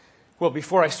Well,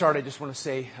 before I start, I just want to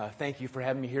say thank you for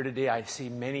having me here today. I see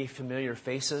many familiar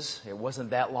faces. It wasn't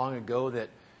that long ago that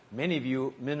many of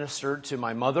you ministered to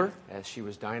my mother as she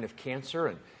was dying of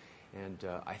cancer. And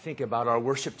I think about our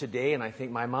worship today, and I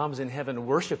think my mom's in heaven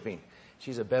worshiping.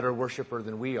 She's a better worshiper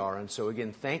than we are. And so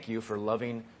again, thank you for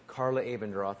loving Carla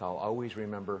Abendroth. I'll always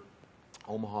remember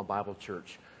Omaha Bible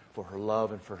Church for her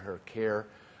love and for her care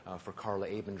for Carla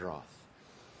Abendroth.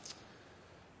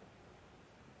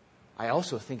 I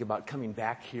also think about coming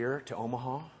back here to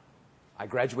Omaha. I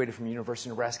graduated from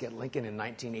University of Nebraska at Lincoln in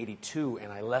 1982,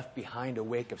 and I left behind a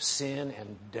wake of sin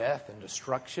and death and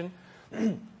destruction.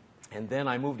 And then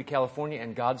I moved to California,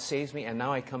 and God saves me, and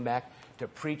now I come back to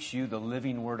preach you the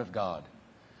living Word of God.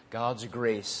 God's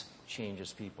grace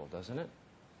changes people, doesn't it?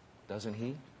 Doesn't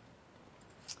He?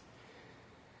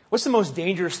 What's the most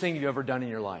dangerous thing you've ever done in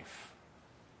your life?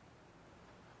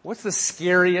 What's the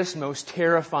scariest, most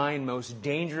terrifying, most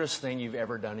dangerous thing you've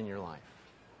ever done in your life?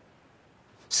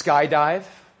 Skydive?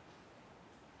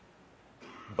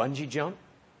 Bungee jump?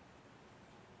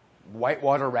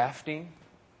 Whitewater rafting?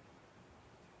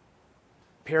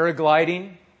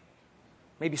 Paragliding?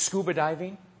 Maybe scuba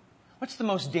diving? What's the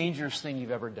most dangerous thing you've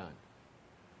ever done?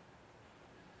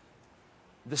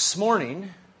 This morning,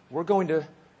 we're going to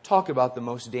talk about the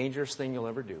most dangerous thing you'll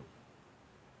ever do.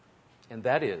 And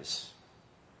that is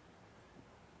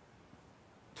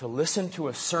to listen to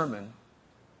a sermon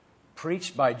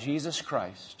preached by Jesus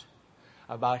Christ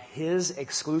about His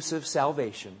exclusive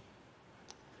salvation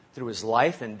through His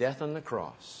life and death on the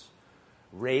cross,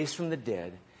 raised from the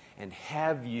dead, and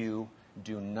have you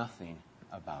do nothing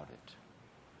about it.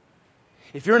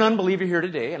 If you're an unbeliever here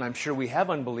today, and I'm sure we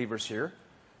have unbelievers here,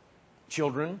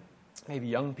 children, maybe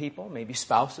young people, maybe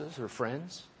spouses or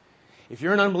friends, if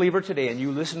you're an unbeliever today and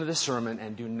you listen to this sermon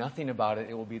and do nothing about it,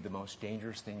 it will be the most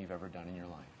dangerous thing you've ever done in your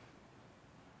life.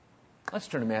 Let's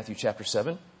turn to Matthew chapter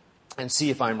 7 and see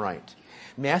if I'm right.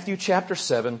 Matthew chapter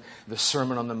 7, the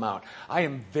Sermon on the Mount. I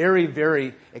am very,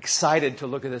 very excited to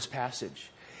look at this passage.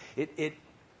 It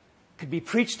could be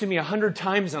preached to me 100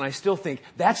 times and I still think,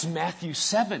 that's Matthew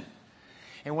 7.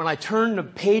 And when I turn the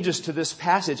pages to this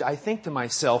passage, I think to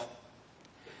myself,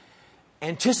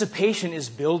 anticipation is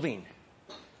building.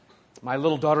 My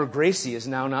little daughter Gracie is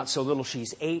now not so little.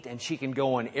 She's 8 and she can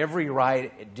go on every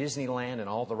ride at Disneyland and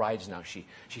all the rides now.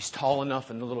 She's tall enough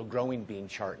in the little growing bean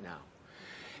chart now.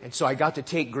 And so I got to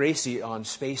take Gracie on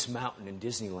Space Mountain in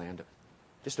Disneyland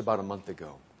just about a month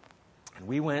ago. And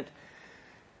we went,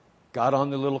 got on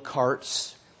the little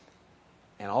carts,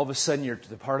 and all of a sudden you're to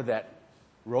the part of that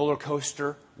roller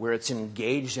coaster where it's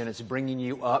engaged and it's bringing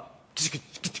you up.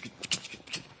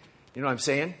 You know what I'm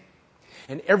saying?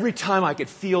 And every time I could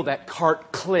feel that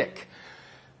cart click,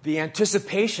 the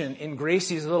anticipation in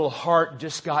Gracie's little heart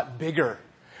just got bigger.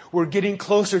 We're getting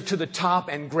closer to the top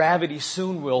and gravity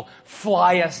soon will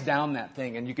fly us down that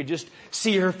thing. And you could just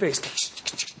see her face.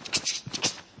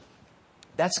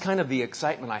 That's kind of the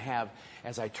excitement I have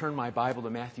as I turn my Bible to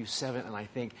Matthew 7 and I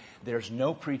think there's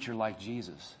no preacher like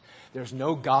Jesus. There's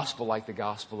no gospel like the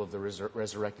gospel of the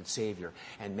resurrected Savior.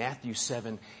 And Matthew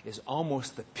 7 is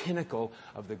almost the pinnacle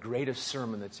of the greatest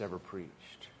sermon that's ever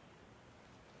preached.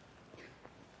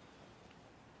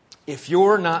 If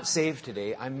you're not saved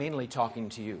today, I'm mainly talking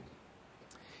to you.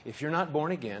 If you're not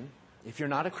born again, if you're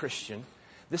not a Christian,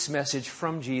 this message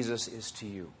from Jesus is to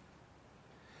you.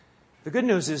 The good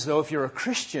news is, though, if you're a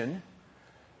Christian,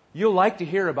 you'll like to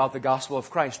hear about the gospel of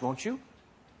Christ, won't you?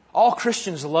 All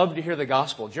Christians love to hear the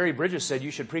gospel. Jerry Bridges said you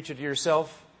should preach it to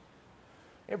yourself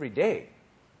every day.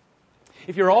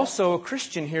 If you're also a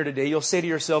Christian here today, you'll say to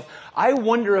yourself, I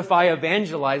wonder if I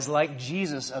evangelize like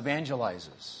Jesus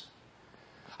evangelizes.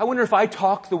 I wonder if I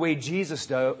talk the way Jesus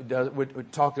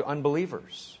would talk to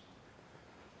unbelievers.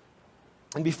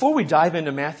 And before we dive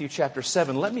into Matthew chapter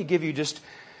 7, let me give you just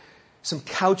some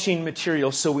couching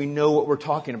material so we know what we're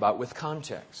talking about with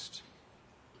context.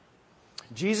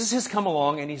 Jesus has come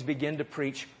along and He's begun to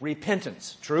preach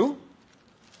repentance. True?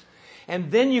 And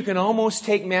then you can almost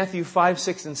take Matthew 5,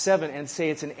 6, and 7 and say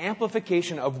it's an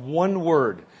amplification of one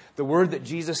word. The word that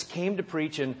Jesus came to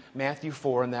preach in Matthew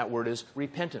 4, and that word is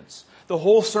repentance. The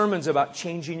whole sermon's about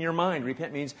changing your mind.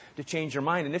 Repent means to change your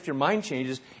mind. And if your mind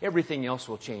changes, everything else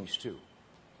will change too.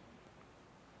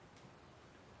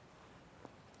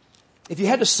 If you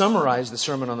had to summarize the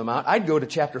Sermon on the Mount, I'd go to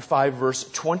chapter 5, verse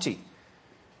 20.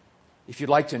 If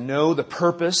you'd like to know the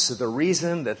purpose, the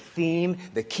reason, the theme,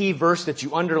 the key verse that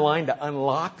you underline to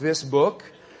unlock this book,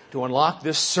 to unlock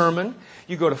this sermon,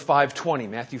 you go to 5:20,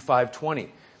 Matthew 5:20.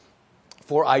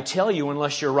 For I tell you,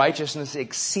 unless your righteousness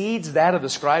exceeds that of the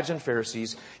scribes and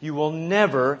Pharisees, you will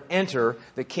never enter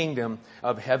the kingdom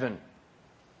of heaven.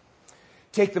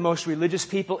 Take the most religious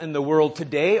people in the world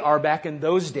today or back in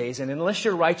those days, and unless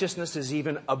your righteousness is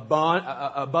even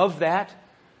above that,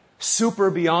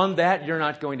 super beyond that, you're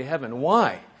not going to heaven.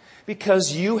 Why?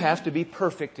 Because you have to be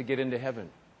perfect to get into heaven.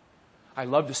 I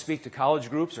love to speak to college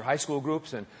groups or high school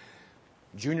groups and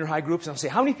junior high groups, and I'll say,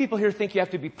 how many people here think you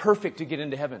have to be perfect to get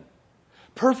into heaven?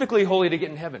 Perfectly holy to get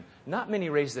in heaven? Not many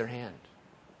raise their hand.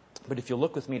 But if you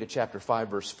look with me to chapter 5,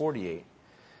 verse 48,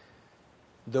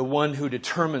 the one who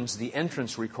determines the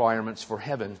entrance requirements for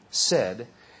heaven said,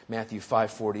 Matthew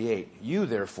 5:48, you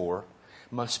therefore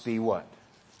must be what?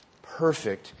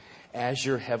 Perfect as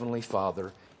your heavenly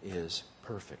Father is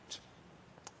perfect.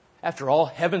 After all,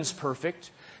 heaven's perfect,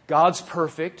 God's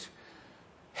perfect,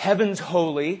 heaven's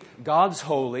holy, God's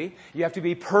holy. You have to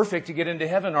be perfect to get into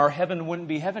heaven, or heaven wouldn't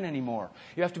be heaven anymore.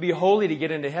 You have to be holy to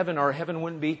get into heaven, or heaven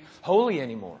wouldn't be holy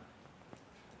anymore.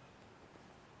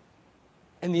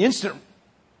 And the instant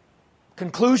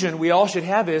conclusion we all should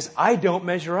have is, I don't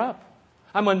measure up.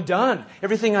 I'm undone.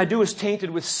 Everything I do is tainted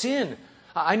with sin.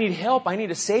 I need help. I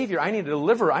need a Savior. I need a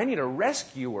deliverer. I need a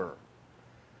rescuer.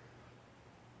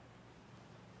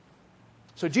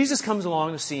 So Jesus comes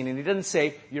along the scene and He doesn't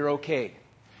say, you're okay.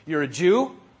 You're a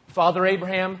Jew, Father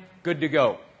Abraham, good to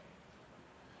go.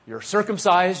 You're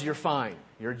circumcised, you're fine.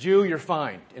 You're a Jew, you're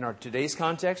fine. In our today's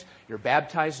context, you're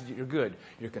baptized, you're good.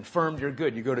 You're confirmed, you're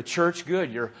good. You go to church,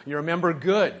 good. You're a member,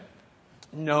 good.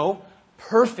 No,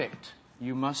 perfect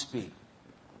you must be.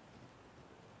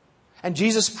 And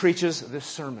Jesus preaches this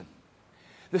sermon.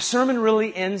 The sermon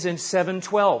really ends in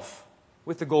 7:12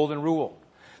 with the golden rule.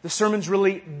 The sermon's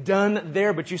really done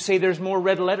there, but you say there's more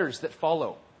red letters that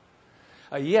follow.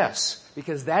 Yes,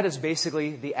 because that is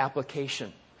basically the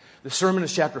application. The sermon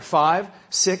is chapter 5,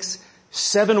 6,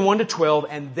 7, 1 to 12,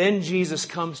 and then Jesus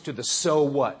comes to the so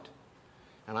what.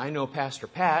 And I know Pastor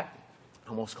Pat, I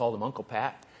almost called him Uncle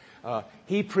Pat,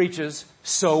 he preaches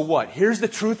so what. Here's the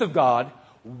truth of God.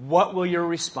 What will your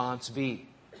response be?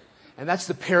 And that's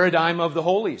the paradigm of the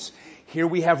holies. Here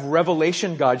we have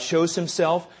revelation. God shows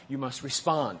Himself. You must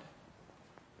respond.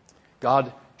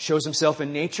 God shows Himself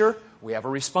in nature. We have a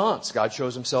response. God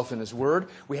shows Himself in His Word.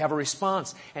 We have a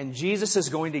response. And Jesus is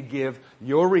going to give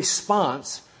your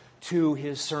response to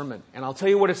His sermon. And I'll tell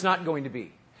you what it's not going to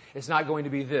be. It's not going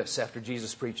to be this after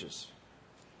Jesus preaches.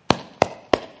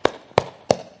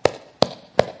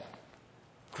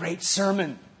 Great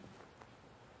sermon.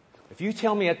 If you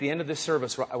tell me at the end of this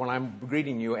service, when I'm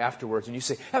greeting you afterwards, and you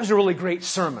say, that was a really great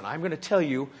sermon, I'm going to tell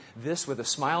you this with a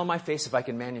smile on my face if I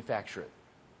can manufacture it.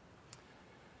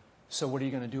 So what are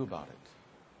you going to do about it?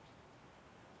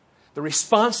 The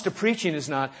response to preaching is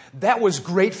not, that was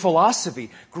great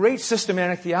philosophy, great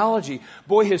systematic theology.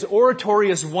 Boy, his oratory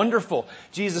is wonderful.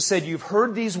 Jesus said, you've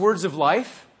heard these words of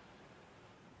life.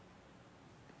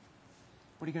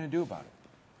 What are you going to do about it?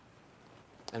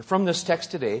 And from this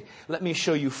text today, let me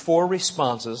show you 4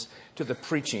 responses to the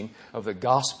preaching of the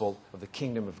gospel of the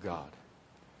kingdom of God.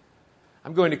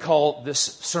 I'm going to call this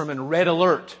sermon Red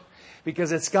Alert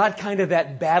because it's got kind of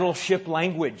that battleship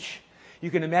language. You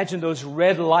can imagine those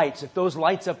red lights. If those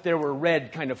lights up there were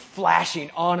red, kind of flashing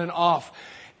on and off.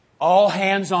 All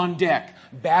hands on deck.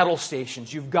 Battle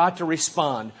stations. You've got to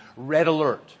respond. Red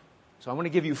alert. So I'm going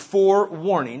to give you 4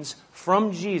 warnings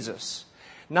from Jesus.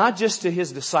 Not just to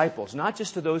His disciples. Not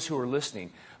just to those who are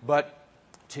listening. But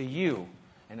to you.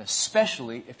 And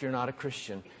especially if you're not a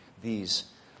Christian. These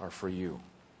are for you.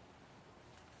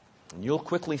 And you'll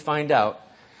quickly find out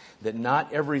that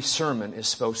not every sermon is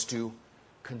supposed to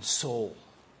console.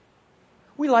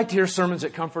 We like to hear sermons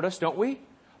that comfort us, don't we?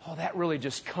 Oh, that really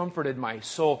just comforted my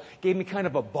soul. Gave me kind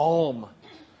of a balm. Have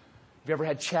you ever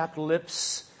had chapped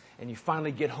lips and you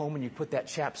finally get home and you put that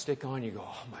chapstick on, you go,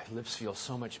 oh, my lips feel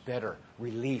so much better.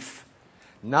 Relief.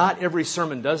 Not every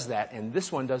sermon does that, and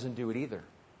this one doesn't do it either.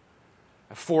 I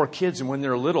have 4 kids, and when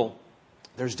they're little,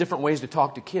 there's different ways to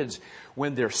talk to kids.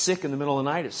 When they're sick in the middle of the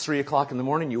night, it's 3 o'clock in the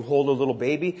morning, you hold a little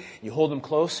baby, you hold them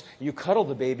close, you cuddle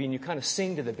the baby, and you kind of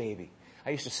sing to the baby. I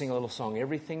used to sing a little song,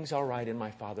 everything's all right in my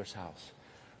Father's house.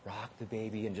 Rock the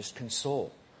baby and just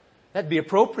console. That'd be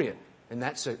appropriate in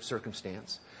that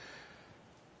circumstance.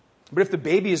 But if the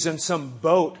baby is in some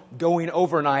boat going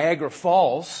over Niagara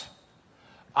Falls,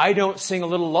 I don't sing a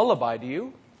little lullaby, do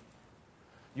you?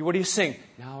 What do you sing?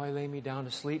 Now I lay me down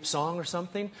to sleep song or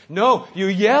something? No, you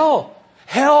yell.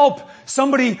 Help!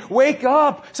 Somebody wake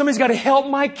up! Somebody's got to help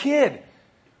my kid.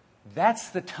 That's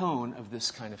the tone of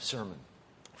this kind of sermon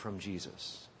from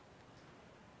Jesus.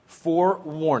 4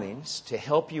 warnings to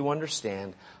help you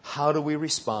understand how do we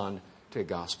respond to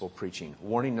gospel preaching.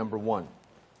 Warning number 1.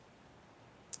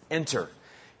 Enter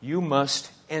You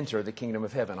must enter the kingdom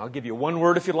of heaven. I'll give you one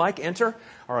word if you like, enter,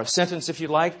 or a sentence if you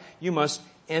like. You must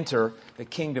enter the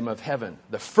kingdom of heaven.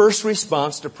 The first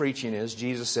response to preaching is,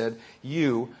 Jesus said,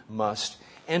 you must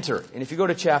enter. And if you go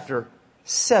to chapter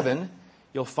 7,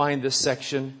 you'll find this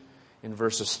section in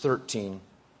verses 13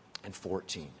 and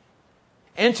 14.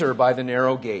 Enter by the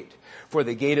narrow gate, for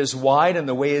the gate is wide and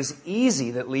the way is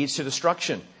easy that leads to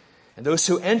destruction. And those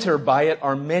who enter by it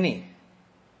are many.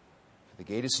 The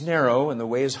gate is narrow and the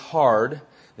way is hard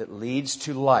that leads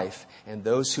to life, and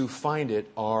those who find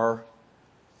it are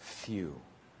few.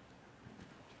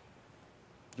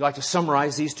 You like to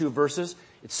summarize these two verses?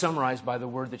 It's summarized by the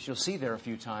word that you'll see there a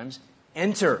few times.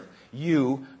 Enter.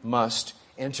 You must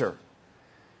enter.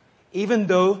 Even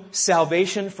though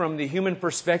salvation from the human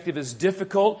perspective is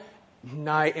difficult,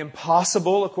 nigh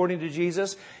impossible according to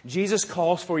Jesus, Jesus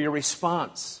calls for your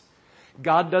response.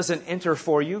 God doesn't enter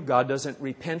for you. God doesn't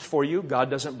repent for you. God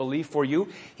doesn't believe for you.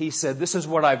 He said, this is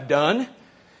what I've done.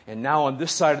 And now on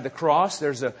this side of the cross,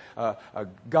 there's a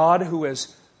God who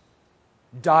has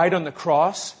died on the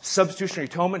cross, substitutionary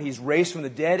atonement. He's raised from the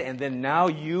dead. And then now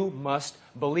you must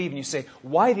believe. And you say,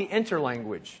 why the enter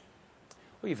language?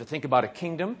 Well, you have to think about a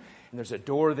kingdom. And there's a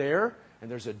door there. And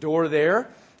there's a door there.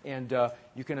 And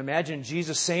you can imagine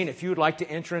Jesus saying, if you would like to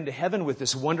enter into heaven with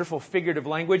this wonderful figurative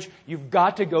language, you've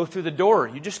got to go through the door.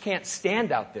 You just can't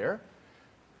stand out there.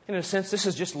 In a sense, this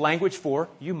is just language for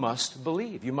you must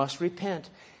believe. You must repent.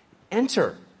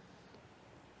 Enter.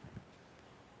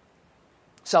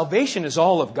 Salvation is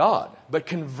all of God, but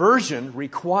conversion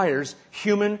requires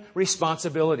human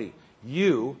responsibility.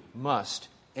 You must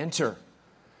enter.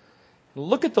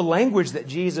 Look at the language that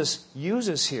Jesus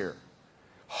uses here.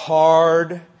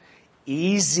 Hard,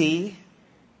 easy.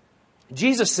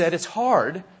 Jesus said it's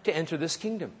hard to enter this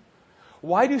kingdom.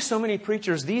 Why do so many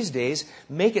preachers these days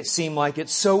make it seem like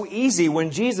it's so easy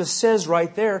when Jesus says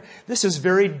right there, this is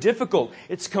very difficult.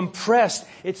 It's compressed.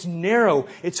 It's narrow.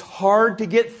 It's hard to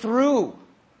get through.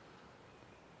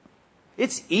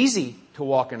 It's easy to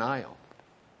walk an aisle.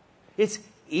 It's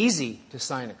easy to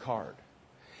sign a card.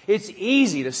 It's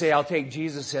easy to say, I'll take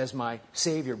Jesus as my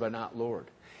Savior, but not Lord.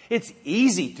 It's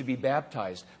easy to be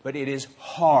baptized, but it is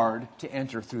hard to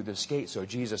enter through this gate. So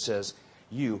Jesus says,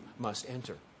 you must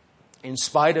enter. In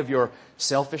spite of your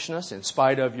selfishness, in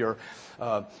spite of your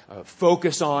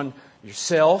focus on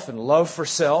yourself and love for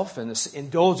self and this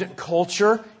indulgent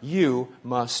culture, you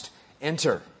must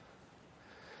enter.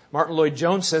 Martin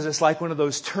Lloyd-Jones says it's like one of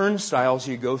those turnstiles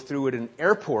you go through at an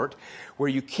airport where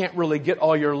you can't really get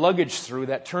all your luggage through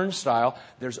that turnstile.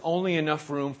 There's only enough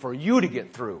room for you to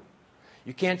get through.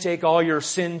 You can't take all your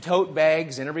sin tote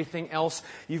bags and everything else.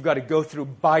 You've got to go through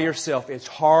by yourself. It's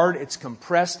hard, it's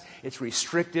compressed, it's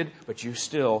restricted, but you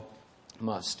still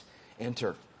must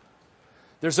enter.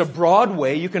 There's a broad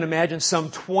way. You can imagine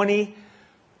some 20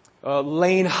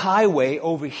 lane highway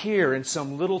over here and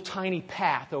some little tiny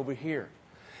path over here.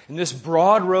 And this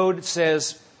broad road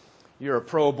says, you're a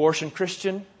pro-abortion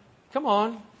Christian? Come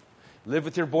on. Live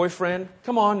with your boyfriend?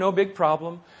 Come on, no big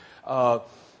problem.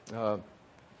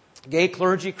 Gay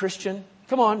clergy Christian?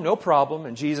 Come on, no problem.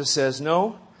 And Jesus says,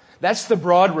 no, that's the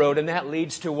broad road, and that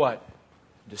leads to what?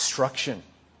 Destruction.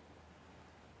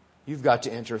 You've got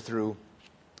to enter through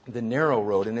the narrow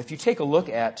road. And if you take a look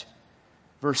at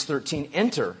verse 13,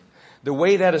 enter, the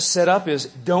way that is set up is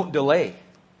don't delay.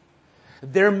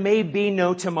 There may be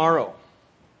no tomorrow.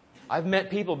 I've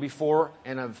met people before,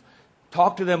 and I've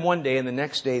talked to them one day, and the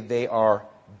next day they are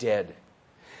dead.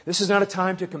 This is not a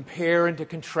time to compare and to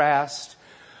contrast.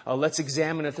 Let's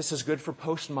examine if this is good for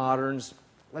postmoderns.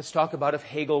 Let's talk about if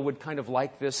Hegel would kind of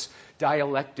like this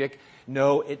dialectic.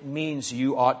 No, it means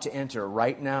you ought to enter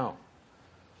right now.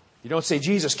 You don't say,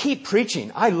 Jesus, keep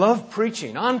preaching. I love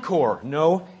preaching. Encore.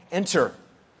 No, enter.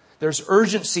 There's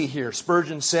urgency here.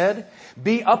 Spurgeon said,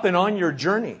 be up and on your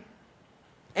journey.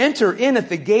 Enter in at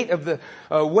the gate of the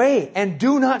way and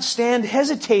do not stand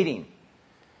hesitating.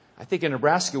 I think in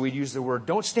Nebraska we'd use the word,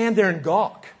 don't stand there and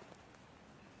gawk.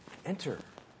 Enter.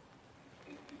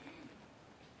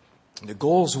 The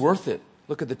goal's worth it.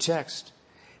 Look at the text.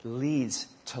 It leads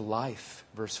to life,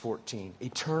 verse 14.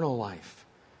 Eternal life.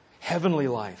 Heavenly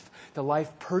life. The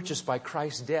life purchased by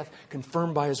Christ's death,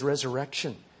 confirmed by His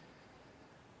resurrection.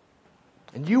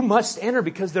 And you must enter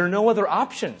because there are no other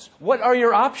options. What are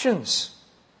your options?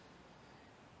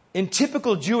 In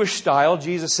typical Jewish style,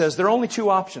 Jesus says there are only two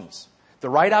options. The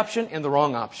right option and the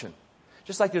wrong option.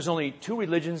 Just like there's only two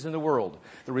religions in the world.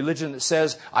 The religion that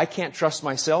says, I can't trust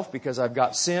myself because I've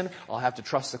got sin. I'll have to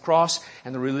trust the cross.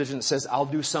 And the religion that says, I'll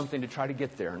do something to try to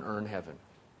get there and earn heaven.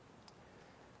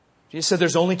 Jesus said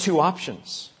there's only two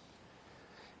options.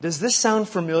 Does this sound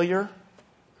familiar?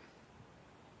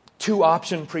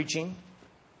 two-option preaching.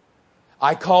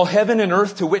 I call heaven and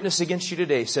earth to witness against you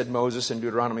today, said Moses in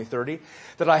Deuteronomy 30,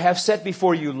 that I have set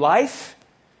before you life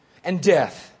and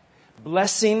death,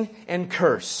 blessing and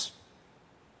curse.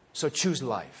 So choose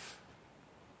life.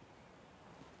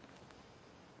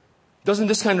 Doesn't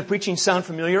this kind of preaching sound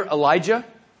familiar? Elijah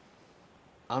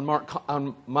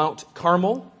on Mount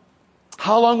Carmel.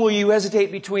 How long will you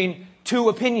hesitate between two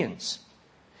opinions?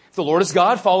 If the Lord is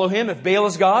God, follow Him. If Baal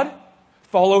is God,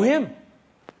 follow him.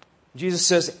 Jesus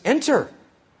says, enter.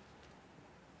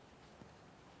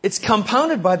 It's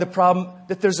compounded by the problem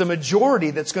that there's a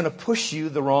majority that's going to push you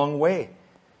the wrong way.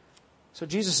 So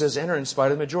Jesus says, enter in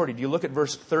spite of the majority. Do you look at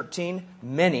verse 13?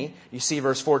 Many. You see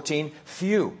verse 14?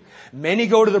 Few. Many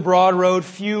go to the broad road,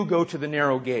 few go to the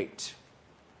narrow gate.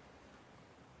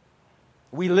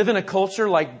 We live in a culture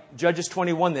like Judges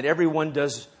 21 that everyone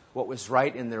does what was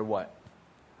right in their what?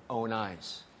 Own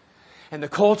eyes. And the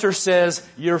culture says,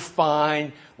 you're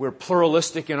fine, we're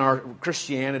pluralistic in our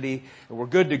Christianity, and we're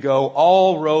good to go.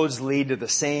 All roads lead to the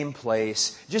same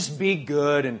place. Just be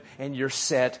good and you're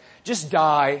set. Just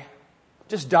die.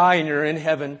 Just die and you're in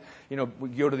heaven. You know, we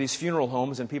go to these funeral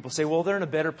homes and people say, well, they're in a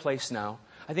better place now.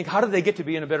 I think, how did they get to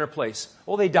be in a better place?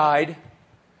 Well, they died.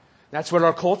 That's what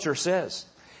our culture says.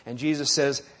 And Jesus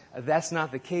says, that's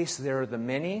not the case. There are the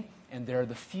many and there are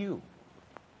the few.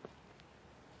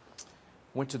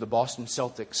 Went to the Boston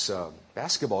Celtics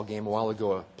basketball game a while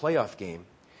ago, a playoff game.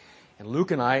 And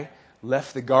Luke and I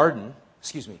left the garden.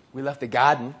 We left the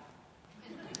garden.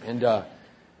 And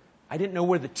I didn't know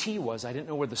where the T was. I didn't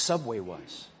know where the subway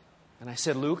was. And I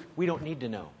said, Luke, we don't need to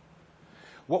know.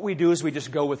 What we do is we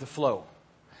just go with the flow.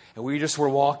 And we just were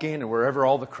walking, and wherever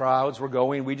all the crowds were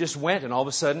going, we just went. And all of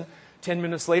a sudden, 10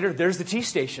 minutes later, there's the T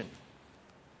station.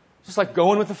 Just like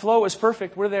going with the flow is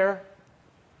perfect. We're there.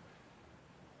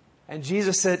 And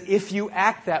Jesus said, if you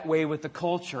act that way with the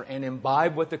culture and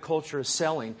imbibe what the culture is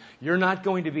selling, you're not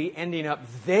going to be ending up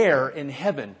there in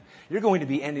heaven. You're going to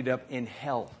be ending up in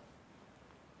hell.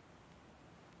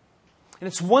 And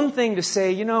it's one thing to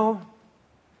say, you know,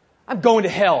 I'm going to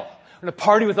hell. I'm going to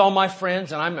party with all my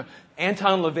friends, and I'm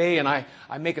Anton LaVey, and I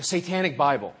make a satanic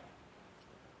Bible.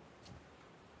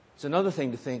 It's another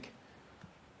thing to think,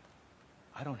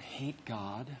 I don't hate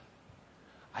God.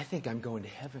 I think I'm going to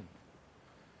heaven.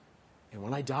 And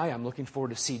when I die, I'm looking forward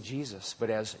to see Jesus. But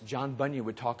as John Bunyan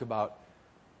would talk about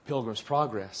Pilgrim's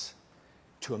Progress,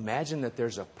 to imagine that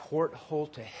there's a porthole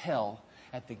to hell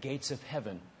at the gates of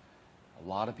heaven, a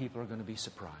lot of people are going to be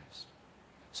surprised.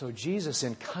 So Jesus,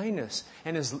 in kindness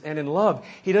and in love,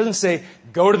 He doesn't say,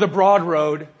 go to the broad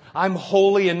road. I'm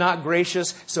holy and not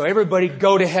gracious, so everybody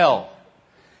go to hell.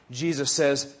 Jesus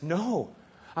says, no,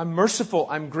 I'm merciful,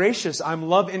 I'm gracious, I'm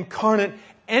love incarnate.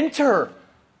 Enter.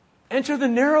 Enter the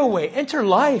narrow way. Enter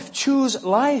life. Choose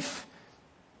life.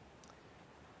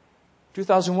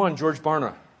 2001, George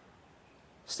Barna,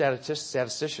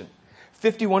 statistician.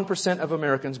 51% of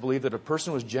Americans believe that if a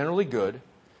person was generally good,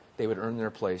 they would earn their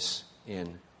place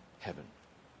in heaven.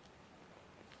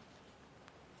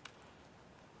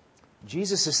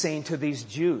 Jesus is saying to these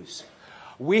Jews,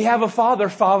 we have a father,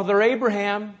 Father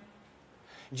Abraham.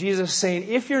 Jesus is saying,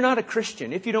 if you're not a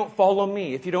Christian, if you don't follow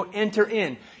me, if you don't enter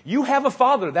in, you have a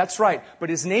father, that's right. But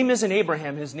his name isn't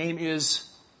Abraham, his name is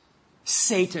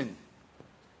Satan.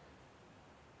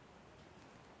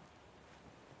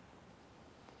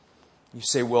 You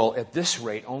say, well, at this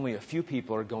rate, only a few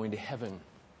people are going to heaven.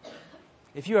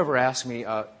 If you ever ask me,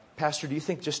 Pastor, do you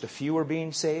think just a few are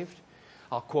being saved?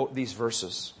 I'll quote these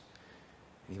verses.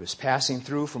 He was passing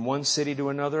through from one city to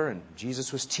another, and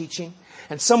Jesus was teaching.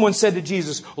 And someone said to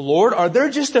Jesus, Lord, are there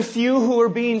just a few who are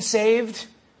being saved?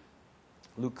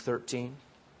 Luke 13.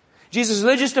 Jesus, are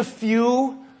there just a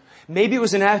few? Maybe it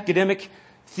was an academic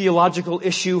theological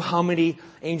issue, how many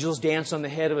angels dance on the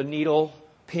head of a needle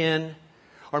pin.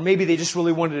 Or maybe they just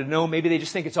really wanted to know. Maybe they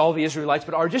just think it's all the Israelites.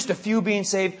 But are just a few being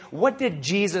saved? What did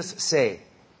Jesus say?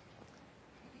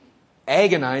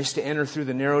 Agonize to enter through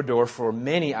the narrow door, for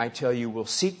many, I tell you, will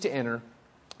seek to enter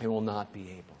and will not be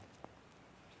able.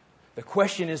 The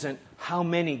question isn't how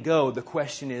many go. The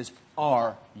question is,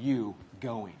 are you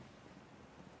going?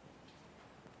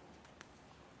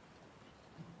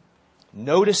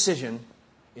 No decision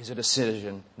is a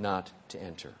decision not to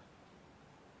enter.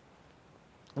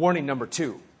 Warning number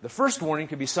 2. The first warning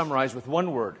could be summarized with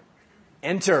one word.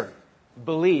 Enter,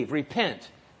 believe, repent.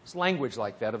 It's language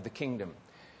like that of the kingdom.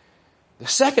 The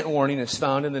second warning is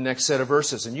found in the next set of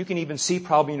verses. And you can even see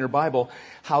probably in your Bible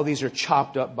how these are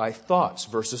chopped up by thoughts.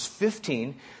 Verses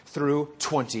 15 through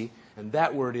 20. And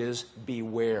that word is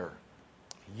beware.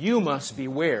 You must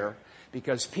beware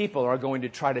Because people are going to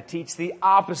try to teach the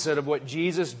opposite of what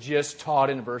Jesus just taught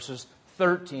in verses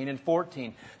 13 and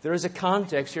 14. There is a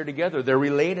context here together. They're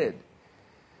related.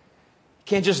 You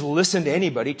can't just listen to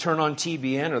anybody, turn on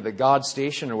TBN or the God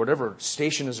station or whatever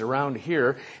station is around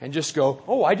here and just go,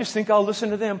 oh, I just think I'll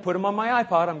listen to them. Put them on my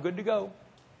iPod. I'm good to go.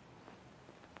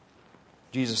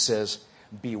 Jesus says,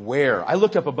 beware. I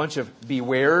looked up a bunch of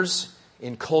bewares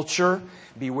in culture.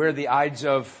 Beware the Ides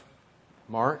of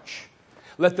March.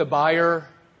 Let the buyer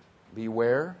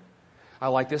beware. I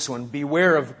like this one.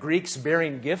 Beware of Greeks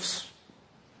bearing gifts.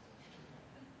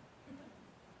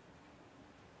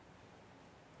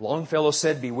 Longfellow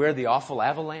said, beware the awful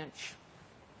avalanche.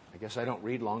 I guess I don't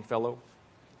read Longfellow.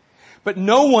 But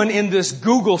no one in this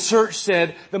Google search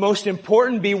said the most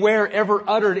important beware ever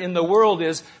uttered in the world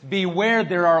is, beware,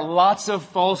 there are lots of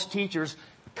false teachers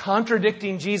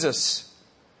contradicting Jesus.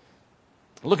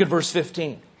 Look at verse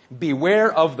 15.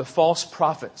 Beware of the false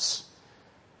prophets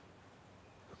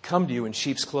who come to you in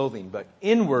sheep's clothing, but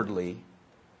inwardly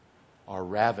are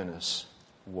ravenous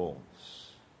wolves.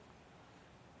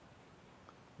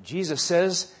 Jesus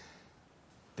says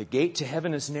the gate to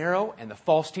heaven is narrow, and the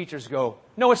false teachers go,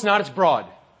 no, it's not, it's broad.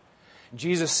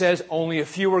 Jesus says only a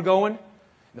few are going, and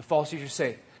the false teachers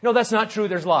say, no, that's not true,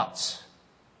 there's lots.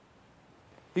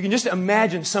 You can just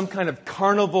imagine some kind of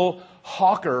carnival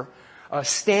hawker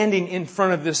standing in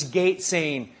front of this gate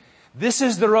saying, this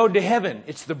is the road to heaven.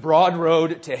 It's the broad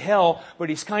road to hell, but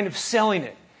he's kind of selling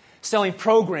it. Selling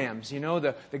programs, you know,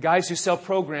 the guys who sell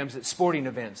programs at sporting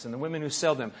events and the women who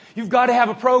sell them. You've got to have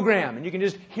a program, and you can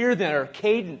just hear their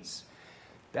cadence.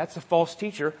 That's a false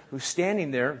teacher who's standing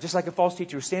there, just like a false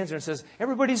teacher who stands there and says,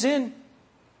 everybody's in.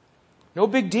 No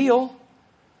big deal.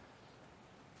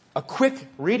 A quick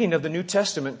reading of the New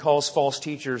Testament calls false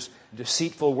teachers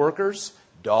deceitful workers,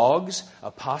 dogs,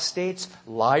 apostates,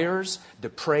 liars,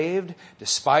 depraved,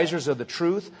 despisers of the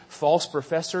truth, false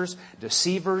professors,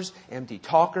 deceivers, empty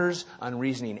talkers,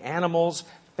 unreasoning animals,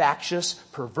 factious,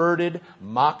 perverted,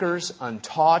 mockers,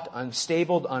 untaught,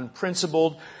 unstable,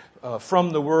 unprincipled,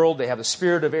 from the world. They have the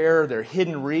spirit of error. They're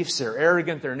hidden reefs. They're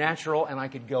arrogant. They're natural. And I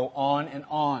could go on and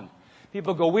on.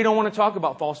 People go, we don't want to talk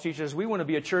about false teachers. We want to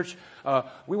be a church.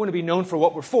 We want to be known for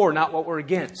what we're for, not what we're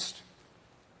against.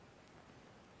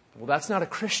 Well, that's not a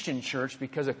Christian church,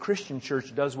 because a Christian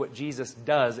church does what Jesus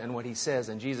does and what He says.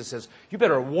 And Jesus says, you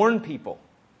better warn people.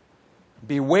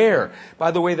 Beware.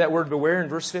 By the way, that word beware in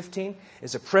verse 15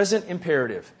 is a present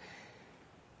imperative.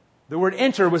 The word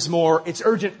enter was more, it's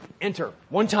urgent, enter.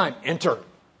 One time, enter.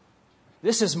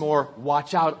 This is more,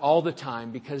 watch out all the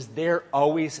time, because they're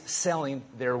always selling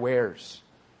their wares.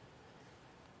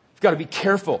 You've got to be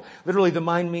careful. Literally, the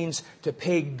mind means to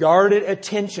pay guarded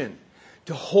attention.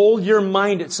 To hold your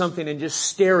mind at something and just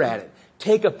stare at it.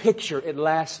 Take a picture, it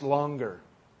lasts longer.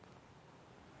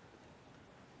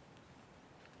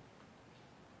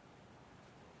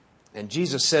 And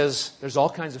Jesus says there's all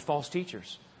kinds of false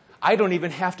teachers. I don't even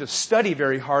have to study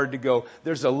very hard to go,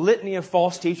 there's a litany of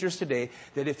false teachers today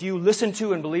that if you listen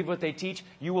to and believe what they teach,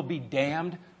 you will be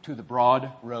damned to the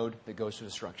broad road that goes to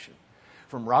destruction.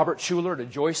 From Robert Schuller to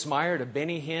Joyce Meyer to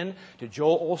Benny Hinn to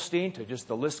Joel Osteen to just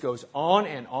the list goes on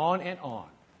and on and on.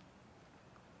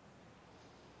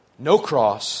 No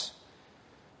cross,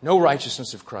 no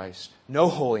righteousness of Christ, no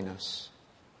holiness.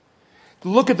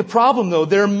 Look at the problem though.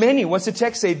 There are many. What's the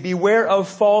text say? Beware of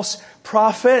false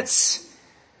prophets.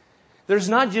 There's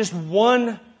not just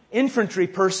one infantry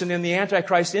person in the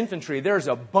Antichrist infantry. There's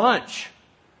a bunch.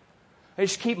 They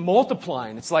just keep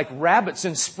multiplying. It's like rabbits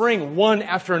in spring, one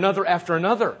after another after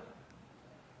another.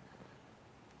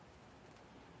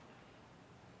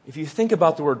 If you think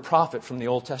about the word prophet from the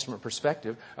Old Testament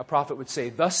perspective, a prophet would say,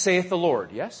 thus saith the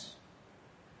Lord. Yes?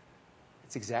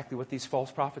 It's exactly what these false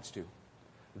prophets do.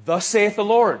 Thus saith the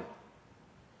Lord.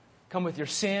 Come with your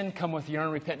sin. Come with your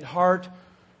unrepentant heart.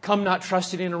 Come not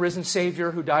trusting in a risen Savior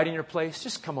who died in your place.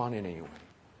 Just come on in anyway.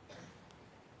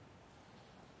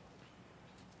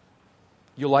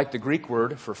 You'll like the Greek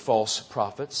word for false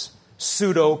prophets.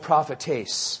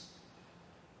 Pseudo-prophetes.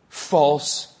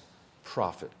 False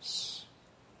prophets.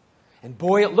 And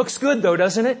boy, it looks good though,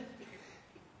 doesn't it?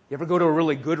 You ever go to a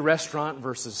really good restaurant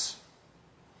versus,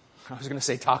 I was going to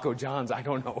say Taco John's, I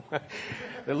don't know.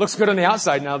 It looks good on the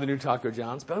outside now, the new Taco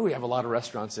John's, but we have a lot of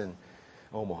restaurants in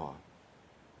Omaha.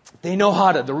 They know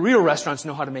how to, the real restaurants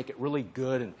know how to make it really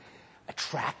good and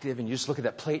attractive, and you just look at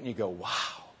that plate and you go, wow.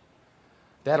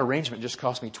 That arrangement just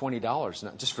cost me $20,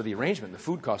 not just for the arrangement. The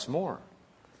food costs more.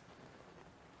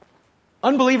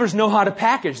 Unbelievers know how to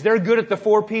package. They're good at the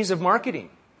 4 P's of marketing.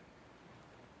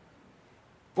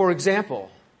 For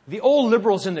example, the old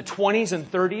liberals in the 20s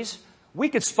and 30s, we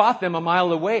could spot them a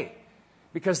mile away.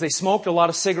 because they smoked a lot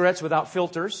of cigarettes without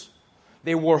filters.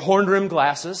 They wore horn-rimmed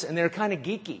glasses, and they're kind of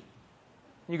geeky.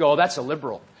 You go, oh, that's a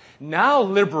liberal. Now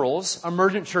liberals,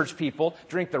 emergent church people,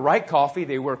 drink the right coffee,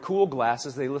 they wear cool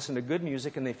glasses, they listen to good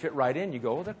music, and they fit right in. You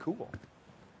go, oh, they're cool.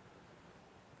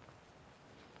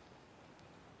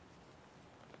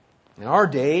 In our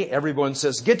day, everyone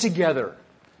says, get together,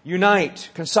 unite,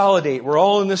 consolidate, we're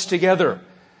all in this together.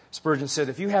 Spurgeon said,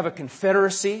 if you have a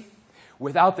confederacy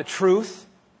without the truth,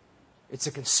 it's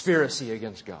a conspiracy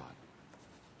against God.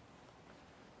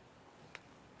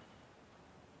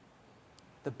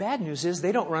 The bad news is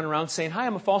they don't run around saying, hi,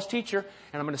 I'm a false teacher,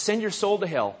 and I'm going to send your soul to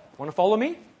hell. Want to follow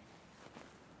me?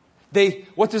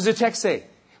 What does the text say?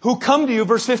 Who come to you,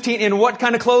 verse 15, in what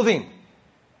kind of clothing?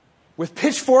 With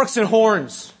pitchforks and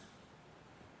horns.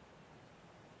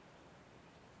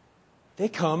 They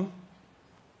come,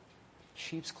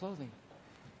 sheep's clothing.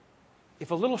 If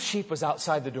a little sheep was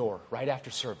outside the door right after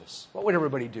service, what would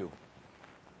everybody do?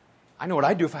 I know what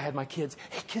I'd do if I had my kids.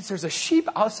 Hey, kids, there's a sheep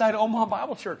outside Omaha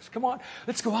Bible Church. Come on,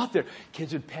 let's go out there.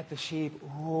 Kids would pet the sheep.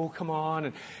 Oh, come on.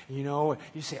 And, you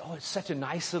say, oh, it's such a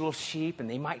nice little sheep. And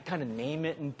they might kind of name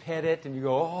it and pet it. And you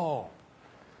go, oh.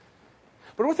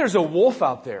 But what if there's a wolf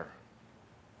out there?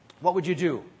 What would you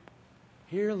do?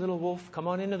 Here, little wolf, come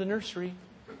on into the nursery.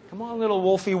 Come on, little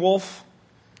wolfy wolf.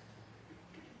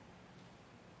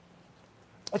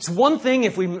 It's one thing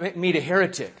if we meet a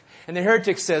heretic, and the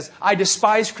heretic says, I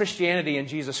despise Christianity and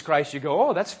Jesus Christ. You go,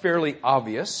 oh, that's fairly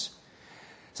obvious.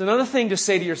 It's another thing to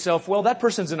say to yourself, well, that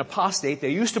person's an apostate. They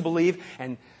used to believe,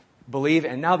 and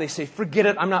now they say, forget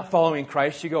it, I'm not following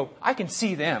Christ. You go, I can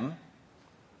see them.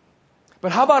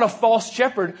 But how about a false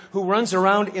shepherd who runs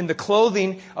around in the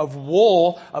clothing of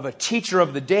wool of a teacher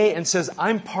of the day and says,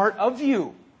 I'm part of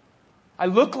you. I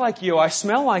look like you. I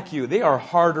smell like you. They are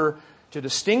harder to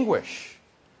distinguish.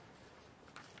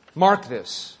 Mark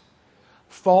this.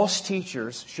 False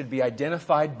teachers should be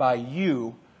identified by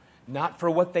you, not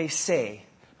for what they say,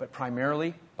 but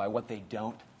primarily by what they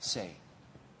don't say.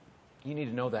 You need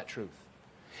to know that truth.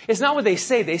 It's not what they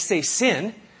say. They say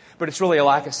sin, but it's really a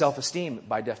lack of self-esteem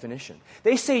by definition.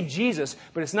 They say Jesus,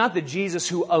 but it's not the Jesus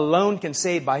who alone can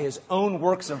save by His own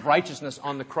works of righteousness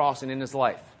on the cross and in His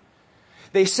life.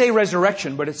 They say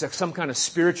resurrection, but it's some kind of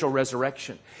spiritual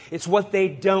resurrection. It's what they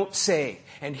don't say.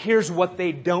 And here's what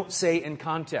they don't say in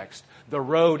context. The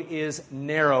road is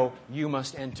narrow, you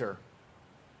must enter.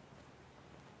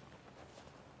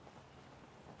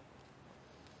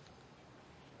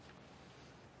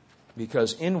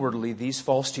 Because inwardly, these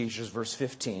false teachers, verse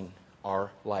 15,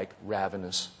 are like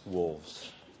ravenous wolves.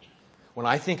 When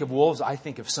I think of wolves, I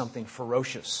think of something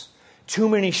ferocious. Too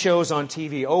many shows on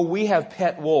TV. Oh, we have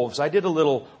pet wolves. I did a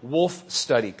little wolf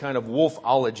study, kind of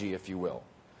wolfology, if you will.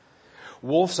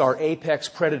 Wolves are apex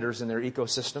predators in their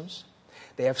ecosystems.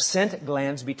 They have scent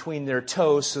glands between their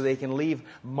toes so they can leave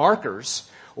markers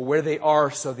where they are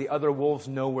so the other wolves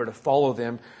know where to follow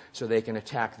them so they can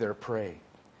attack their prey.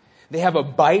 They have a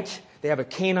bite. They have a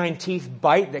canine teeth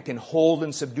bite that can hold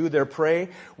and subdue their prey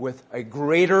with a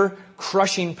greater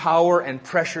crushing power and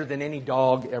pressure than any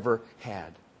dog ever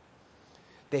had.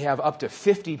 They have up to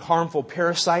 50 harmful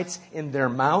parasites in their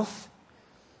mouth.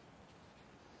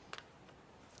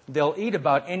 They'll eat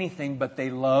about anything, but they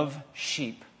love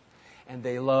sheep. And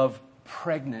they love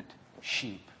pregnant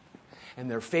sheep.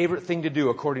 And their favorite thing to do,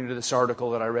 according to this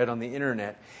article that I read on the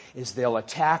internet, is they'll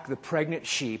attack the pregnant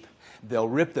sheep. They'll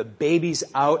rip the babies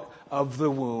out of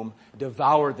the womb,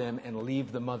 devour them, and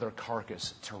leave the mother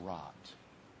carcass to rot.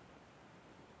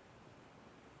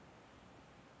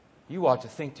 You ought to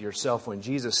think to yourself when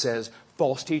Jesus says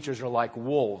false teachers are like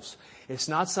wolves. It's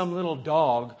not some little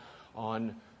dog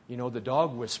on, the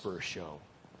Dog Whisperer show.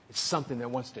 It's something that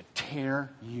wants to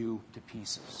tear you to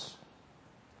pieces.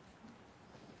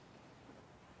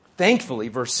 Thankfully,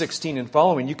 verse 16 and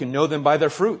following, you can know them by their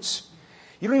fruits.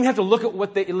 You don't even have to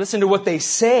listen to what they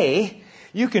say.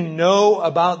 You can know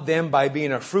about them by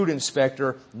being a fruit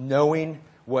inspector, knowing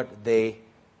what they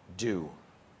do.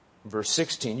 Verse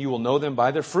 16, you will know them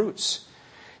by their fruits.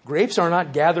 Grapes are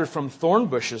not gathered from thorn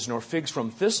bushes, nor figs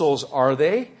from thistles, are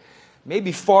they?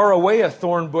 Maybe far away a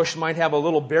thorn bush might have a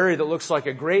little berry that looks like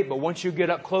a grape, but once you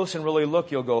get up close and really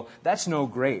look, you'll go, that's no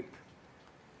grape.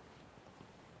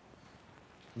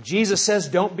 Jesus says,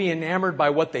 don't be enamored by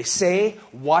what they say.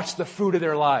 Watch the fruit of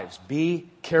their lives. Be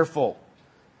careful.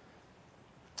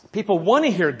 People want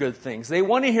to hear good things. They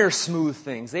want to hear smooth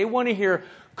things. They want to hear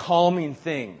calming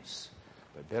things.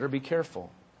 But better be careful.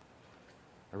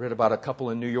 I read about a couple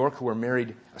in New York who were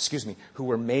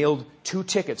mailed 2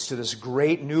 tickets to this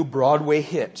great new Broadway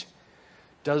hit.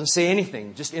 Doesn't say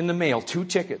anything, just in the mail, 2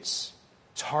 tickets.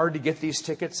 It's hard to get these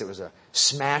tickets. It was a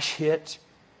smash hit.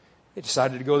 They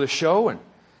decided to go to the show, and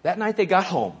that night they got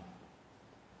home.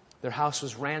 Their house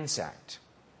was ransacked.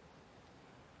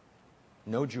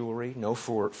 No jewelry, no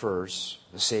furs.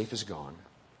 The safe is gone.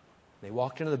 They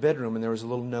walked into the bedroom, and there was a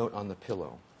little note on the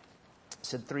pillow. It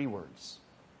said 3 words.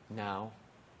 Now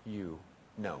you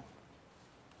know.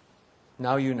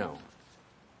 Now you know.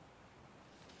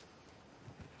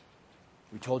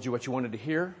 We told you what you wanted to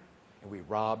hear, and we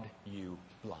robbed you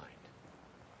blind.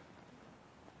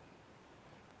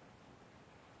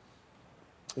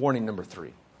 Warning number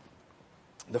 3.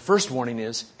 The first warning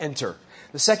is enter.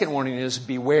 The second warning is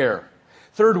beware.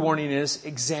 Third warning is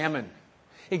examine.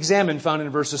 Examine, found in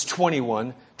verses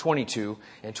 21, 22,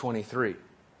 and 23.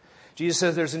 Jesus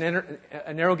says there's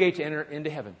a narrow gate to enter into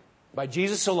heaven. By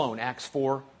Jesus alone, Acts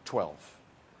 4:12.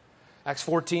 Acts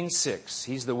 14:6.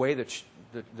 He's the way, the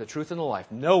truth, and the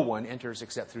life. No one enters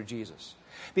except through Jesus.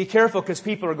 Be careful, because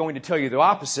people are going to tell you the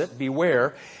opposite.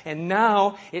 Beware. And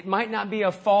now, it might not be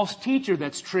a false teacher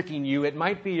that's tricking you. It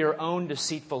might be your own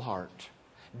deceitful heart.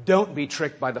 Don't be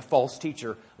tricked by the false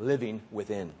teacher living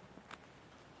within.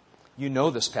 You know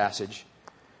this passage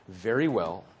very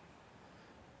well.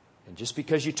 And just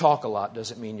because you talk a lot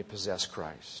doesn't mean you possess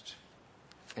Christ.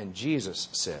 And Jesus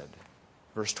said,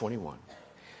 verse 21,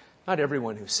 not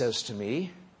everyone who says to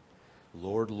me,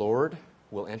 Lord, Lord,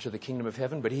 will enter the kingdom of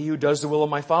heaven, but he who does the will of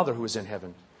my Father who is in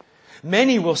heaven.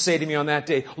 Many will say to me on that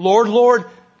day, Lord, Lord,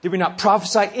 did we not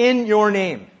prophesy in your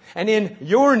name? And in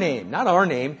your name, not our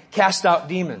name, cast out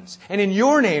demons. And in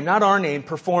your name, not our name,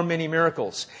 perform many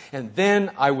miracles. And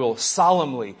then I will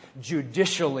solemnly,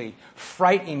 judicially,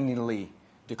 frighteningly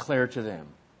declare to them,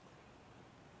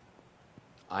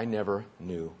 I never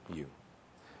knew you.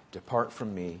 Depart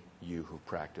from me, you who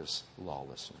practice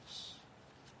lawlessness.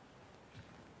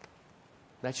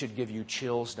 That should give you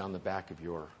chills down the back of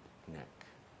your neck.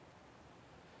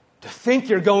 To think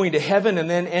you're going to heaven and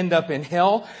then end up in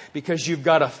hell because you've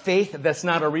got a faith that's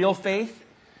not a real faith.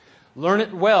 Learn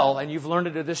it well, and you've learned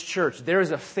it at this church. There is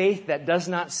a faith that does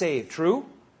not save. True?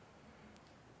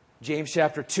 James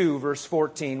chapter 2, verse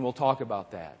 14, we'll talk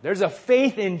about that. There's a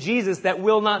faith in Jesus that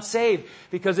will not save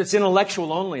because it's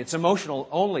intellectual only. It's emotional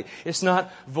only. It's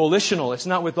not volitional. It's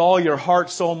not with all your heart,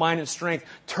 soul, mind, and strength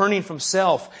turning from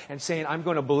self and saying, I'm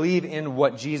going to believe in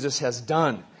what Jesus has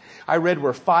done. I read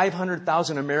where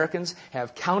 500,000 Americans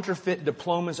have counterfeit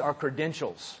diplomas or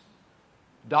credentials.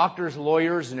 Doctors,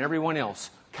 lawyers, and everyone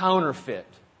else. Counterfeit.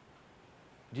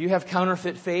 Do you have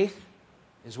counterfeit faith?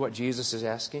 Is what Jesus is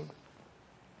asking.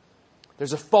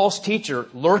 There's a false teacher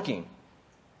lurking.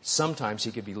 Sometimes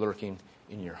he could be lurking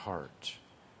in your heart.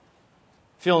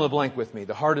 Fill in the blank with me.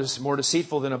 The heart is more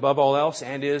deceitful than above all else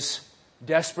and is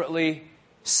desperately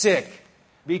sick.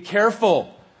 Be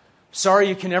careful. Sorry,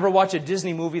 you can never watch a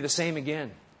Disney movie the same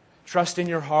again. Trust in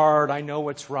your heart. I know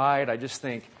what's right. I just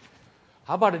think,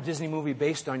 how about a Disney movie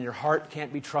based on your heart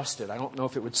can't be trusted? I don't know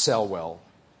if it would sell well.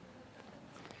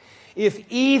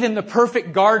 If Eve in the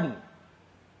perfect garden,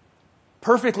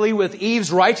 perfectly with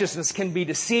Eve's righteousness, can be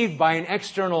deceived by an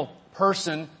external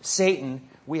person, Satan,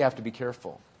 we have to be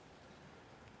careful.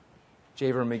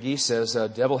 J. Vernon McGee says, the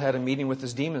devil had a meeting with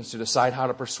his demons to decide how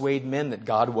to persuade men that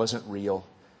God wasn't real.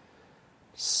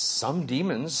 Some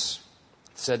demons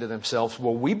said to themselves,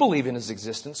 well, we believe in his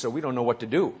existence, so we don't know what to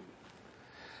do.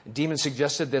 Demons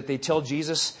suggested that they tell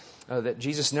Jesus that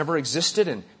Jesus never existed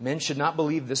and men should not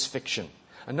believe this fiction.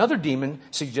 Another demon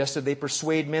suggested they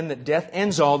persuade men that death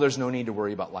ends all, there's no need to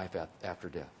worry about life after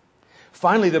death.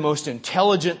 Finally, the most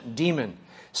intelligent demon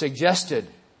suggested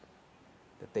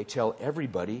that they tell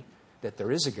everybody that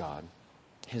there is a God.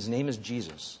 His name is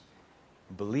Jesus.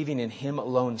 Believing in him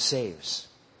alone saves.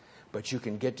 But you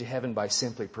can get to heaven by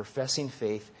simply professing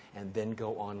faith and then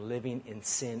go on living in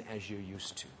sin as you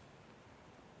used to.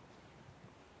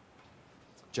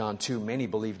 John 2, many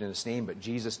believed in his name, but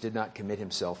Jesus did not commit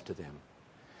himself to them.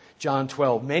 John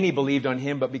 12, many believed on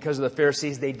him, but because of the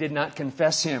Pharisees, they did not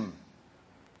confess him.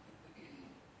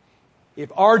 If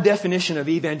our definition of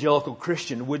evangelical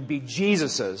Christian would be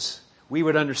Jesus's, we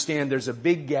would understand there's a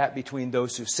big gap between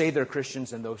those who say they're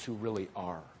Christians and those who really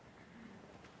are.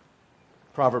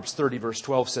 Proverbs 30, verse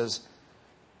 12 says,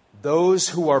 those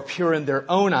who are pure in their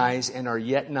own eyes and are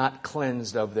yet not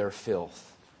cleansed of their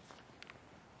filth.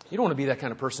 You don't want to be that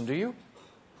kind of person, do you?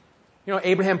 You know,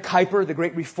 Abraham Kuyper, the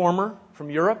great reformer from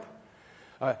Europe,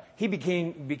 he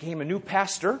became a new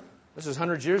pastor. This was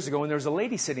hundreds of years ago, and there was a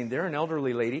lady sitting there, an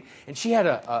elderly lady, and she had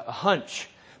a hunch.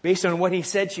 Based on what he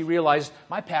said, she realized,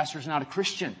 my pastor's not a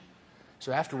Christian.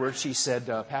 So afterwards, she said,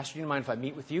 Pastor, do you mind if I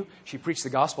meet with you? She preached the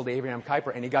gospel to Abraham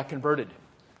Kuyper, and he got converted.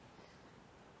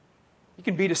 You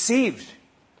can be deceived.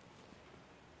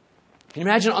 Can you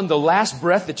imagine on the last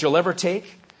breath that you'll ever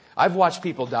take? I've watched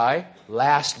people die,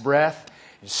 last breath,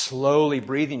 and slowly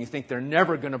breathing. You think they're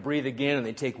never going to breathe again, and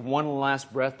they take one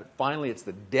last breath, but finally it's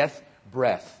the death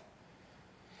breath.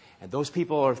 And those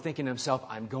people are thinking to themselves,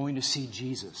 I'm going to see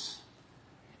Jesus,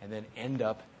 and then end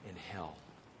up in hell.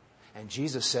 And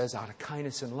Jesus says, out of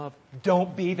kindness and love,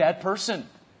 don't be that person.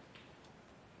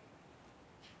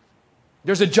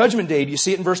 There's a judgment day. Do you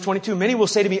see it in verse 22? Many will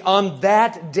say to me, on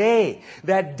that day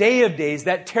of days,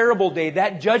 that terrible day,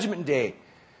 that judgment day.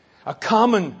 A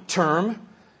common term,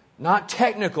 not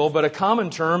technical, but a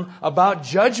common term about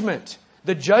judgment.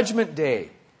 The judgment day.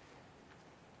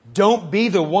 Don't be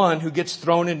the one who gets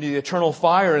thrown into the eternal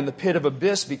fire in the pit of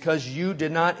abyss because you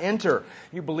did not enter.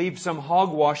 You believe some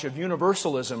hogwash of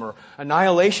universalism or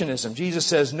annihilationism. Jesus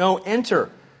says, no, enter.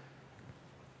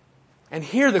 And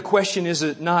here the question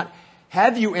is not,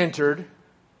 have you entered?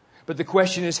 But the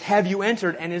question is, have you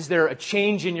entered, and is there a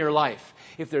change in your life?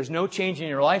 If there's no change in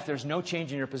your life, there's no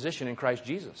change in your position in Christ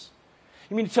Jesus.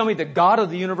 You mean to tell me the God of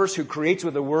the universe who creates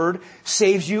with a word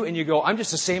saves you and you go, I'm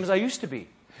just the same as I used to be?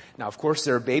 Now, of course,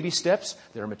 there are baby steps.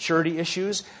 There are maturity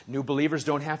issues. New believers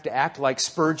don't have to act like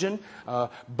Spurgeon.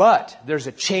 But there's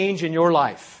a change in your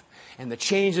life. And the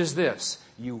change is this.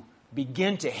 You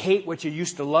begin to hate what you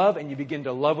used to love, and you begin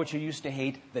to love what you used to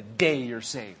hate the day you're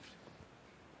saved.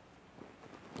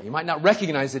 You might not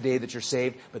recognize the day that you're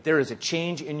saved, but there is a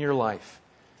change in your life.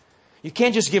 You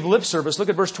can't just give lip service. Look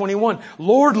at verse 21.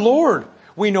 Lord, Lord,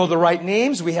 we know the right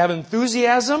names. We have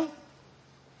enthusiasm.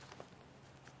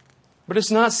 But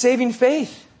it's not saving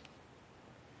faith.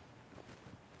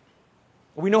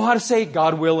 We know how to say,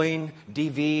 God willing,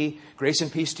 DV, grace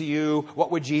and peace to you.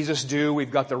 What would Jesus do?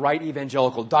 We've got the right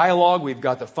evangelical dialogue. We've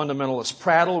got the fundamentalist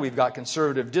prattle. We've got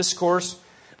conservative discourse.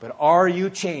 But are you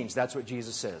changed? That's what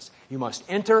Jesus says. You must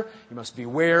enter, you must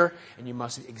beware, and you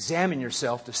must examine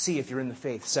yourself to see if you're in the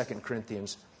faith. 2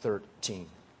 Corinthians 13.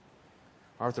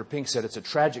 Arthur Pink said it's a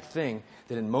tragic thing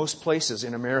that in most places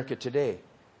in America today,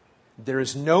 there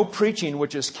is no preaching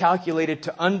which is calculated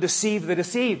to undeceive the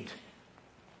deceived.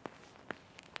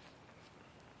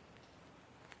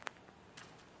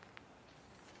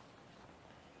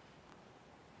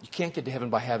 You can't get to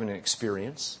heaven by having an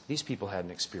experience. These people had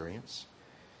an experience.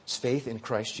 It's faith in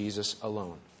Christ Jesus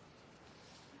alone.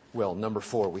 Well, number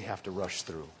 4, we have to rush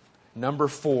through. Number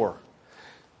 4.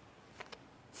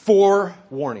 4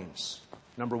 warnings.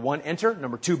 Number 1, enter.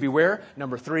 Number 2, beware.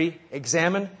 Number 3,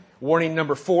 examine. Warning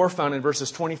number 4, found in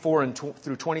verses 24 and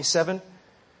through 27,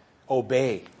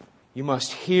 obey. You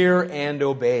must hear and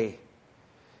obey.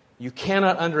 You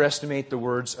cannot underestimate the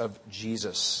words of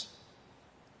Jesus.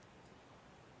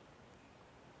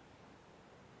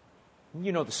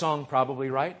 You know the song probably,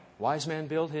 right? Wise man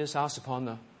built his house upon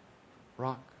the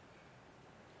rock.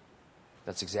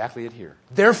 That's exactly it here.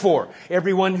 Therefore,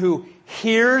 everyone who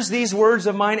hears these words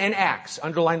of mine and acts,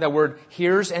 underline that word,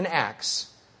 hears and acts.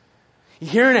 You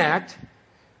hear and act.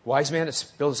 Wise man has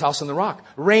built his house on the rock.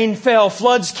 Rain fell,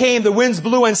 floods came, the winds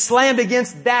blew and slammed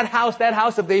against that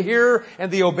house of the hearer and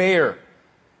the obeyer.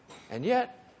 And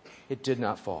yet, it did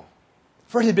not fall.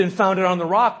 For it had been founded on the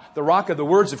rock of the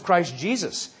words of Christ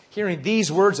Jesus, hearing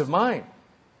these words of mine.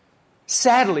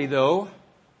 Sadly, though,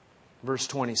 verse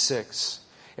 26,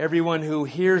 everyone who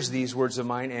hears these words of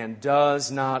mine and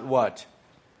does not what?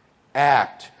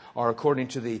 Act. Or according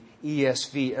to the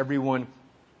ESV, everyone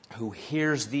who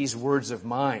hears these words of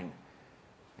mine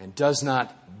and does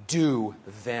not do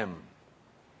them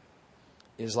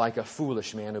is like a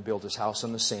foolish man who built his house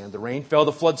on the sand. The rain fell,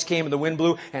 the floods came, and the wind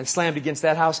blew and slammed against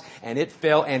that house, and it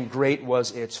fell, and great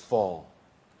was its fall.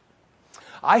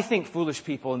 I think foolish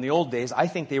people in the old days, I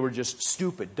think they were just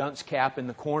stupid, dunce cap in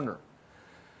the corner.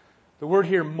 The word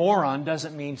here, moron,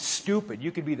 doesn't mean stupid.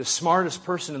 You could be the smartest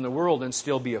person in the world and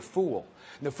still be a fool.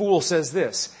 And the fool says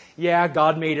this, yeah,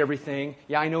 God made everything.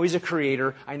 Yeah, I know He's a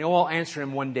creator. I know I'll answer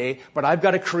Him one day, but I've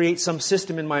got to create some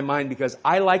system in my mind because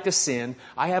I like to sin.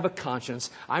 I have a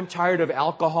conscience. I'm tired of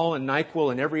alcohol and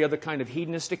NyQuil and every other kind of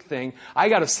hedonistic thing. I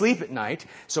got to sleep at night.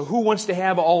 So who wants to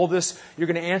have all this? You're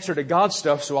going to answer to God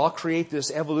stuff, so I'll create this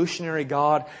evolutionary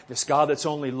God, this God that's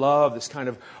only love, this kind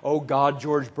of, oh God,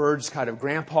 George Bird's kind of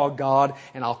grandpa God,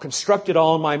 and I'll construct it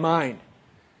all in my mind.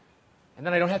 And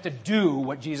then I don't have to do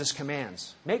what Jesus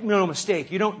commands. Make no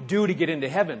mistake, you don't do to get into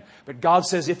heaven. But God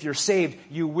says if you're saved,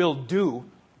 you will do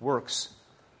works.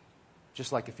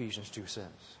 Just like Ephesians 2 says.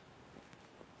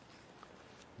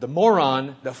 The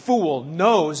moron, the fool,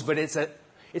 knows, but it's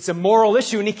a moral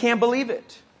issue and he can't believe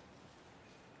it.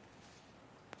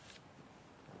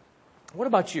 What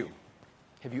about you?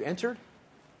 Have you entered?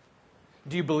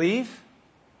 Do you believe?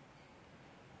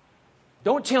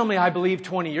 Don't tell me I believed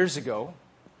 20 years ago.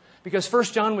 Because 1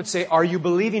 John would say, are you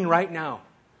believing right now?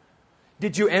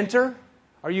 Did you enter?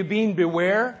 Are you being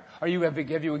beware? Have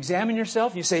you examined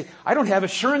yourself? You say, I don't have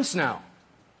assurance now.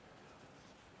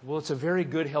 Well, it's a very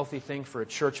good, healthy thing for a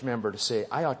church member to say,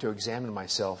 I ought to examine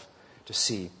myself to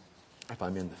see if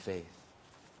I'm in the faith.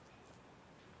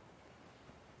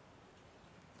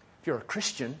 If you're a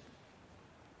Christian,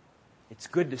 it's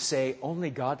good to say, only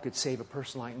God could save a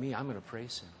person like me. I'm going to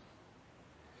praise Him.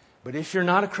 But if you're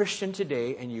not a Christian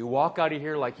today and you walk out of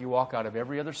here like you walk out of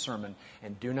every other sermon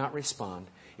and do not respond,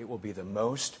 it will be the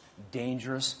most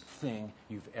dangerous thing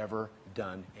you've ever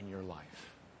done in your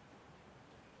life.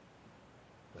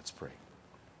 Let's pray.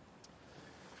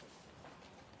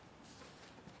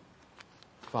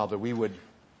 Father, we would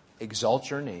exalt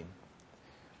your name.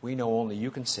 We know only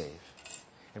you can save.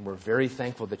 And we're very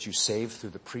thankful that you save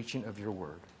through the preaching of your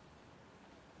word.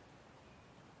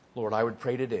 Lord, I would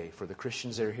pray today for the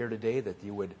Christians that are here today that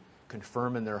you would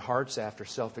confirm in their hearts after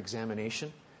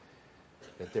self-examination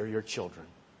that they're your children.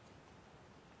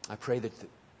 I pray that the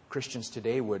Christians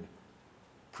today would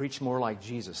preach more like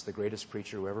Jesus, the greatest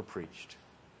preacher who ever preached.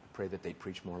 I pray that they'd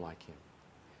preach more like him.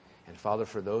 And Father,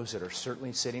 for those that are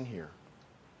certainly sitting here,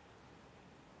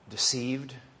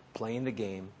 deceived, playing the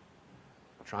game,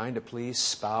 trying to please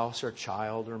spouse or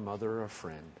child or mother or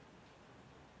friend,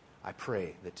 I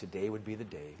pray that today would be the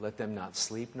day. Let them not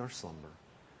sleep nor slumber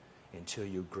until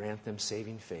you grant them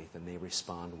saving faith and they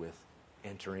respond with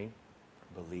entering,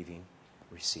 believing,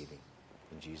 receiving.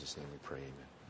 In Jesus' name we pray, amen.